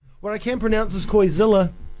What I can pronounce is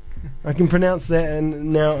Koizilla. I can pronounce that,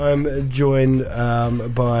 and now I'm joined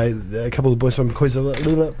by a couple of boys from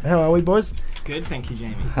Koizilla. How are we, boys? Good, thank you,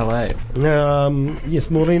 Jamie. Hello.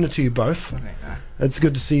 Yes, morena to you both. It's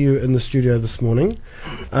good to see you in the studio this morning.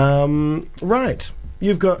 Right,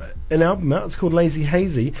 you've got an album out. It's called Lazy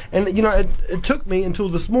Hazy, and you know it took me until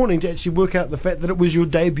this morning to actually work out the fact that it was your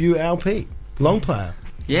debut LP, Long Player.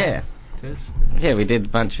 Yeah. It is. Yeah, we did a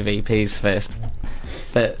bunch of EPs first.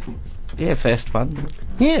 But, yeah, first one.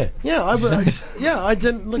 Yeah, I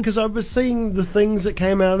didn't, because I was seeing the things that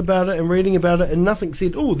came out about it and reading about it, and nothing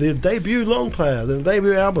said, oh, their debut Long Player, their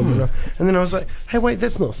debut album. And then I was like, hey, wait,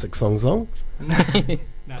 that's not 6 songs long.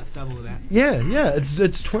 No, it's double that. Yeah,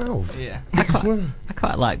 it's 12. Yeah. I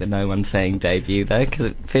quite like that no one's saying debut, though, because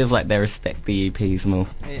it feels like they respect the EPs more.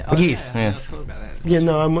 Yeah, Yes. Yeah, I thought about that. Yeah,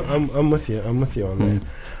 no, I'm with you. I'm with you on that.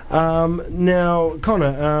 Now,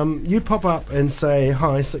 Connor, you pop up and say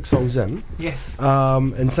hi 6 songs in. Yes.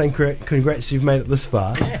 And saying congrats, you've made it this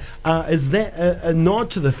far. Yes. Is that a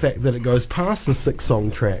nod to the fact that it goes past the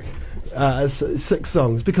 6-song track? 6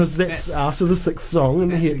 songs, because that's after the 6th song.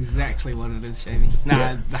 And That's exactly what it is, Jamie. No,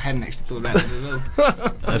 Yeah. I hadn't actually thought about it at all.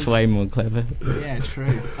 That's way more clever. Yeah,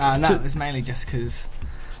 true. No, it was mainly just because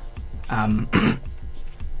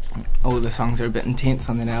all the songs are a bit intense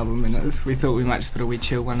on that album, and we thought we might just put a wee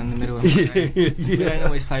chill one in the middle. We don't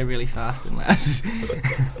always play really fast and loud.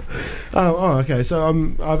 Oh, okay. So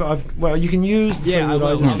well, you can use the thing I that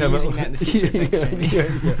I will. just I'm came using up that in the future. Thanks, Jamie. Yeah.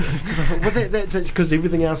 That's because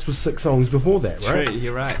everything else was 6 songs before that, right? True,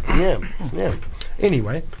 you're right. Yeah.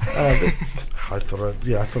 Anyway, I thought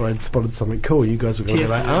I'd spotted something cool. You guys were going to be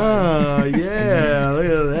Cheers, like, yeah, look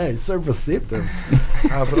at that, it's so perceptive.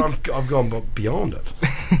 But I've gone beyond it.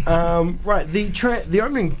 Right, the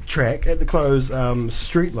opening track at the close,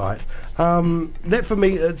 Streetlight. That for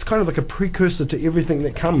me, it's kind of like a precursor to everything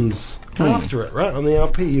that comes after it, right? On the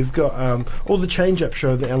LP, you've got all the change-up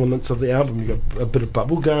show the elements of the album. You've got a bit of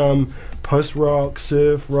bubblegum, post-rock,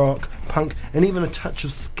 surf rock, punk, and even a touch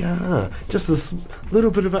of ska. Just this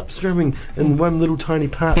little bit of upstrumming in one little tiny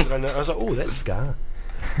part that I know. I was like, oh, that's ska.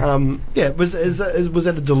 Was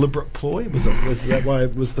that a deliberate ploy? Was that why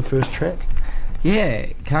it was the first track?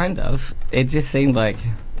 Yeah, kind of. It just seemed like,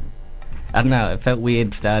 I don't know, it felt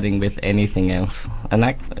weird starting with anything else. And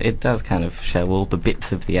it does kind of show all the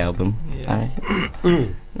bits of the album. Yeah.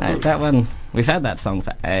 No, that one, we've had that song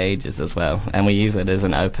for ages as well, and we use it as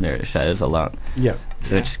an opener at shows a lot. Yeah.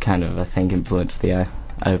 So which kind of, I think, influenced the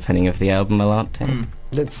opening of the album a lot too.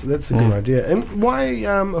 That's a good idea. And why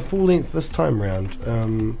a full length this time round?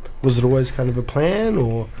 Was it always kind of a plan,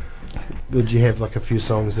 or did you have like a few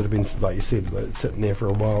songs that have been, like you said, like, sitting there for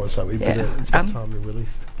a while? It's like it's about time we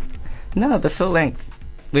released. No, the full length.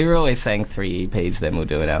 We were always saying 3 EPs, then we'll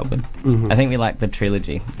do an album. I think we like the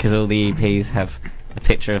trilogy because all the EPs have a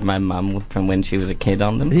picture of my mum from when she was a kid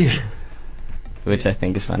on them. Yeah. Which I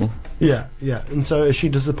think is funny. Yeah. And so is she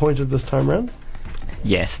disappointed this time round?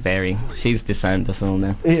 Yes, very. She's disowned us all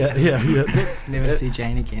now. Yeah. Never see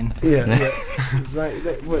Jane again. Yeah. It's like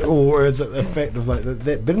or is it the fact of like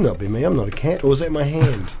that better not be me? I'm not a cat. Or is that my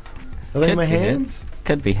hand? Are they Could my be hands?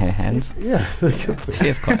 Could be her hands. Yeah. They could be. She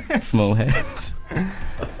has quite small hands.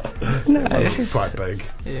 No, It's quite big.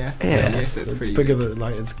 Yeah. Yes, that's It's pretty bigger than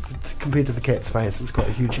it's compared to the cat's face. It's quite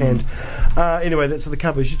a huge hand. Anyway, that's the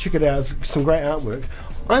cover. You should check it out. It's some great artwork.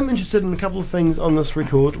 I'm interested in a couple of things on this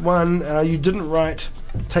record. One, you didn't write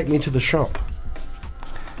 "Take Me to the Shop."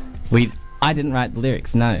 I didn't write the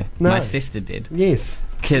lyrics. No. My sister did. Yes.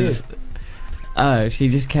 Because she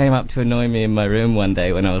just came up to annoy me in my room one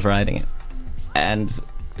day when I was writing it, and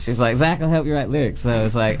she's like, "Zach, I'll help you write lyrics." So I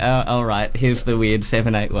was like, "Oh, all right. Here's the weird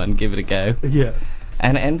 7/8 give it a go." Yeah.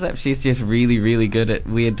 And it ends up she's just really, really good at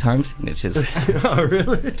weird time signatures. Oh,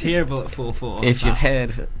 really? terrible at 4/4. If you've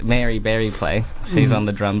heard Mary Berry play, she's on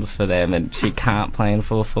the drums for them, and she can't play in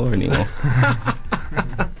 4/4 anymore.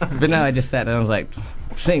 But no, I just sat there and I was like,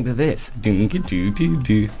 sing to this. Do.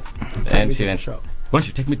 And she went, "Why don't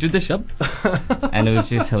you take me to the shop?" And it was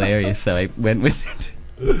just hilarious, so I went with it.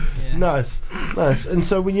 Yeah. Nice. And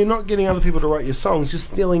so when you're not getting other people to write your songs, you're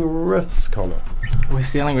stealing riffs, Connor. We're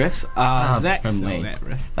stealing riffs. Zach from stole me. that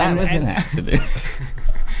riff. That was an accident.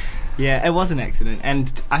 Yeah, it was an accident,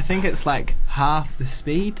 and I think it's like half the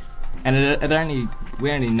speed. And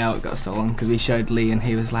we only know it got stolen because we showed Lee, and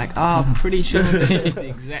he was like, "Oh, I'm pretty sure it's the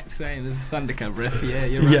exact same as the Thundercut riff." Yeah,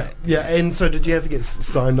 you're right. Yeah. And so did you have to get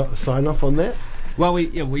sign off on that? Well,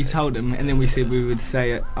 we told him, and then we said we would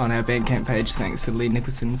say it on our Bandcamp page. Thanks to Lee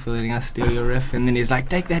Nicholson for letting us steal your riff. And then he was like,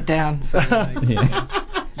 "Take that down." So, like, Yeah.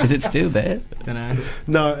 Is it still there? Don't know.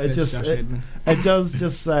 No, it It's just Josh it, Edmund. it does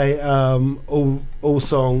just say all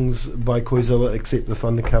songs by Koizilla except the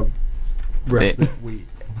Thundercub riff Yeah. that we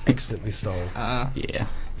accidentally stole. Yeah.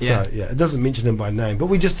 Yeah. So yeah, it doesn't mention him by name, but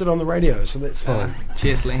we just did on the radio, so that's fine.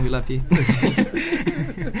 Cheers, Lee. We love you.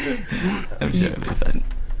 I'm sure it'll be fun.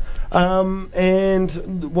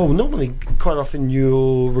 And well, normally, quite often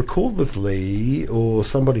you'll record with Lee or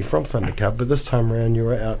somebody from Thundercub, but this time around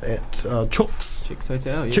you're out at Chooks Chicks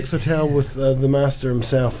Hotel. Yes. Chicks Hotel with the master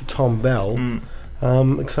himself, Tom Bell.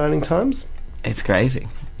 Exciting times. It's crazy.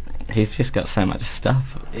 He's just got so much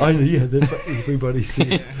stuff. I know, yeah, that's what everybody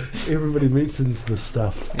says. Everybody mentions the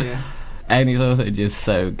stuff. Yeah. And he's also just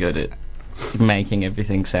so good at making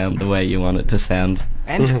everything sound the way you want it to sound.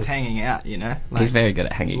 And just hanging out, you know. Like, He's very good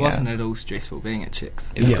at hanging wasn't out. it all stressful being at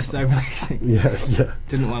Chicks? It was Yeah. just so relaxing. Yeah.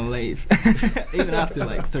 Didn't want to leave. Even after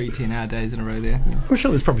like 3 10-hour days in a row there. I'm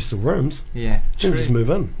sure there's probably still rooms. Yeah, You true. can just move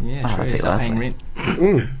in. Yeah, Oh, true. that'd be Stop paying lovely.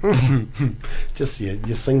 rent. Just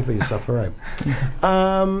you sing for yourself, right?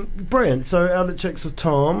 Brilliant. So out at Chicks with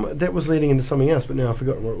Tom, that was leading into something else, but now I've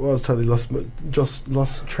forgotten what it was. Totally just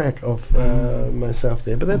lost track of myself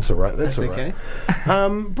there, but that's all right. That's all right.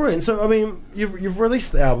 okay. Brilliant. So I mean, you've released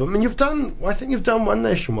the album, and I think you've done one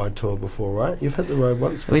nationwide tour before, right? You've hit the road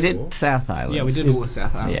once before. We did South Island. Yeah, we did all the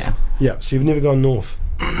South Island. Yeah. Yeah. So you've never gone north.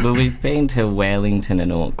 Well, we've been to Wellington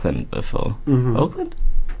and Auckland before. Mhm. Auckland?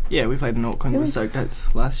 Yeah, we played in Auckland with Soaked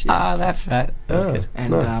Oats last year. Ah, that's right. That's Oh. good.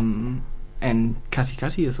 And nice. And Cutty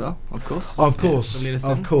Cutty as well, of course. Of Yeah, course, the Medicine.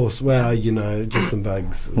 of course. Well, you know, just some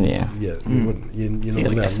bugs. Yeah. Yeah. Mm. You're not Feel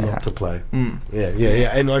allowed like not that. to play. Mm.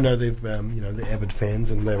 Yeah. And I know they've, they're avid fans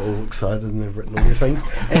and they're all excited and they've written all their things.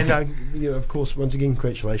 And, of course, once again,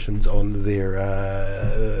 congratulations on their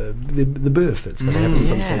the birth that's going to happen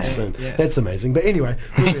some stage Yeah. soon. Yes. That's amazing. But anyway,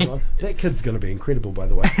 moving on. That kid's going to be incredible, by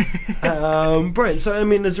the way. Brilliant. So, I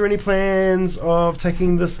mean, is there any plans of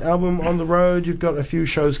taking this album on the road? You've got a few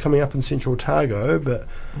shows coming up in Central Otago, but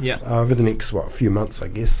Yeah. over the next, few months, I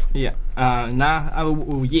guess. Yeah.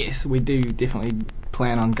 Well, yes, we do definitely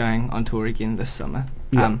plan on going on tour again this summer.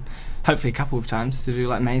 Yeah. Hopefully a couple of times to do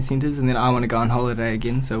like main centres, and then I want to go on holiday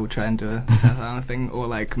again, so we'll try and do a South Island thing, or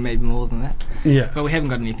like maybe more than that. Yeah. But we haven't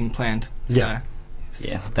got anything planned. Yeah.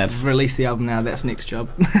 Yeah, So that's release the album now. That's next job.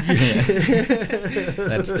 yeah.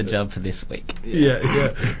 That's the job for this week.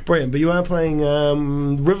 Yeah. Brilliant. But you are playing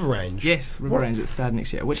River Range. Yes, River What? Range at Start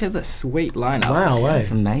next year, which has a sweet lineup. Wow, eh? It's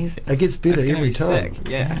amazing. It gets better It's gonna every be time. sick.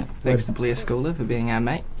 Yeah. Thanks to Blair Schooler for being our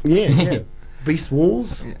mate. Yeah. Beast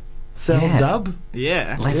Walls, Yeah. Sound Yeah. Dub,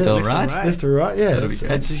 Yeah. Left Yeah, or left or right? right. left to right. Yeah, That'll be it's,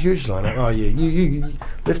 good. it's a huge lineup. Oh yeah, you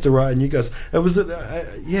left to right, and you guys. It was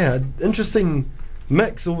interesting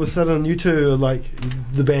mix. All of a sudden, you two are like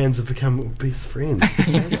the bands have become best friends.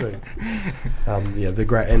 Amazing. They're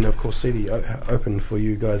great, and of course, CD opened for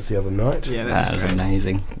you guys the other night. Yeah, That was that's great.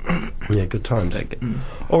 amazing. Yeah, good times. So good.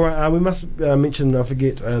 All right, we must mention, I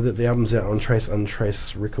forget, that the album's out on Trace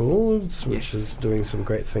Untrace Records, which Yes. is doing some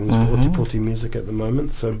great things for Mhm. Oti Music at the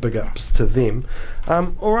moment, so big ups to them.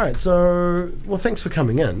 All right, so, well, thanks for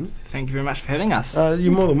coming in. Thank you very much for having us.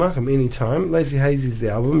 You're more than welcome anytime. Lazy Hazy's the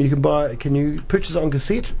album. Can you purchase it on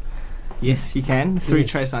cassette? Yes, you can through Yes.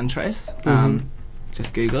 Trace Untrace. Mhm.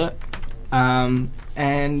 Just Google it.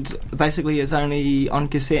 And basically, it's only on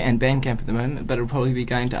cassette and Bandcamp at the moment, but it'll probably be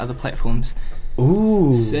going to other platforms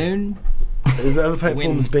Ooh. soon. Is the other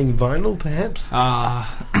platforms being vinyl, perhaps?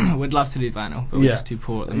 We'd love to do vinyl, but we're Yeah. just too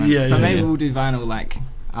poor at the moment. Yeah, but yeah, maybe yeah. we'll do vinyl like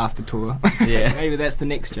after tour. Yeah. Maybe that's the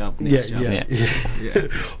next job. Yeah. Yeah.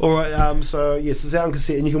 All right. So yes, it's out on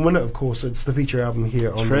cassette, and you can win it. Of course, it's the feature album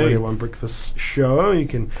here on the True. Radio One Breakfast Show. You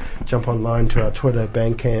can jump online to our Twitter,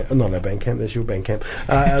 Bandcamp. Not our Bandcamp. That's your Bandcamp.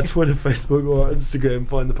 Our Twitter, Facebook, or Instagram.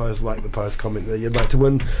 Find the post, like the post, comment that you'd like to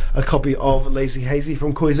win a copy of Lazy Hazy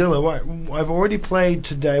from Koizilla. Right. I've already played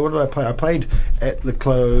today. What did I play? I played at the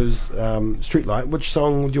close Streetlight. Which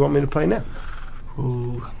song do you want me to play now?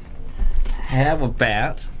 Ooh. How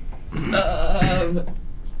about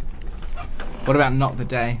What about Not the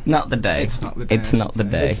Day? not the day? It's not the day, It's I not should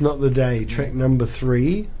the say. day. It's Not the Day. Track number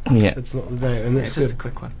 3. Yeah. It's Not the Day, and Yeah, that's just good. a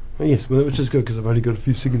quick one. Yes, well, which is good because I've only got a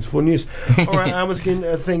few seconds for news. All right, once again,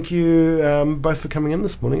 thank you both for coming in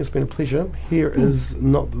this morning. It's been a pleasure. Here is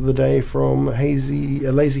Not the Day from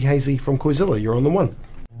Lazy Hazy from Koizilla. You're on the one.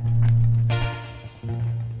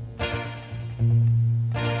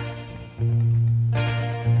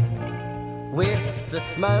 Wisp the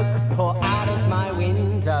smoke pour out of my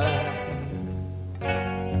window.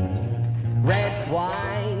 Red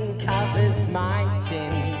wine covers my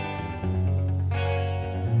chin.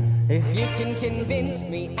 If you can convince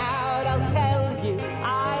me out, I'll tell you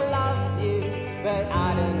I love you, but I